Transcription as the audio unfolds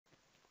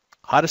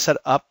how to set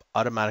up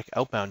automatic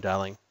outbound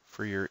dialing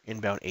for your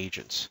inbound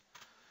agents.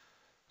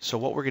 So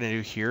what we're going to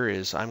do here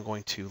is I'm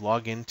going to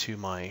log into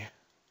my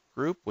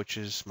group, which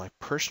is my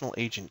personal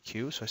agent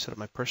queue. So I set up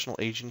my personal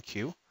agent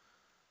queue.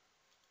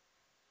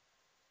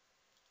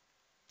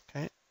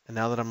 Okay, and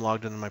now that I'm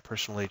logged into my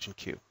personal agent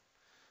queue,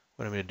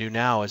 what I'm going to do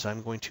now is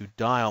I'm going to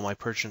dial my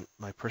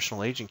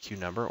personal agent queue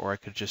number, or I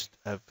could just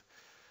have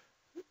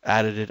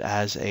added it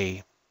as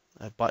a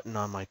button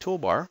on my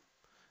toolbar.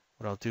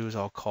 What I'll do is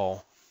I'll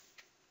call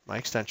my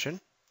extension.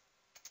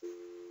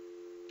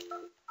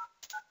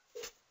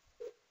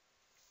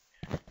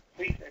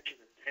 Please enter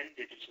the 10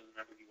 digits of the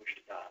number you wish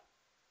to dial.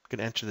 I'm going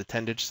to enter the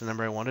 10 digits of the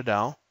number I want to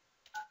dial.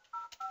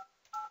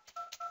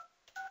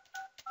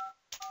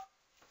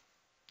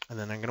 And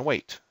then I'm going to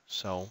wait.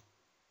 So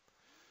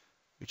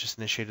we just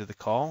initiated the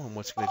call, and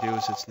what's going to do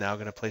is it's now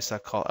going to place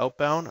that call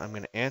outbound. I'm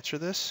going to answer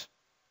this.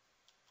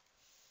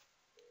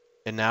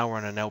 And now we're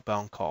on an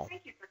outbound call.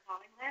 Thank you for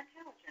calling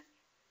LANtelligence.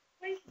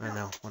 Please And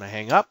now when I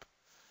hang up,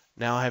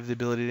 now I have the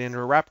ability to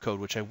enter a wrap code,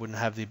 which I wouldn't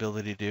have the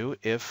ability to do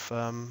if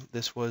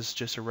this was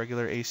just a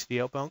regular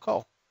ACD outbound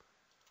call.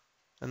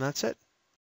 And that's it.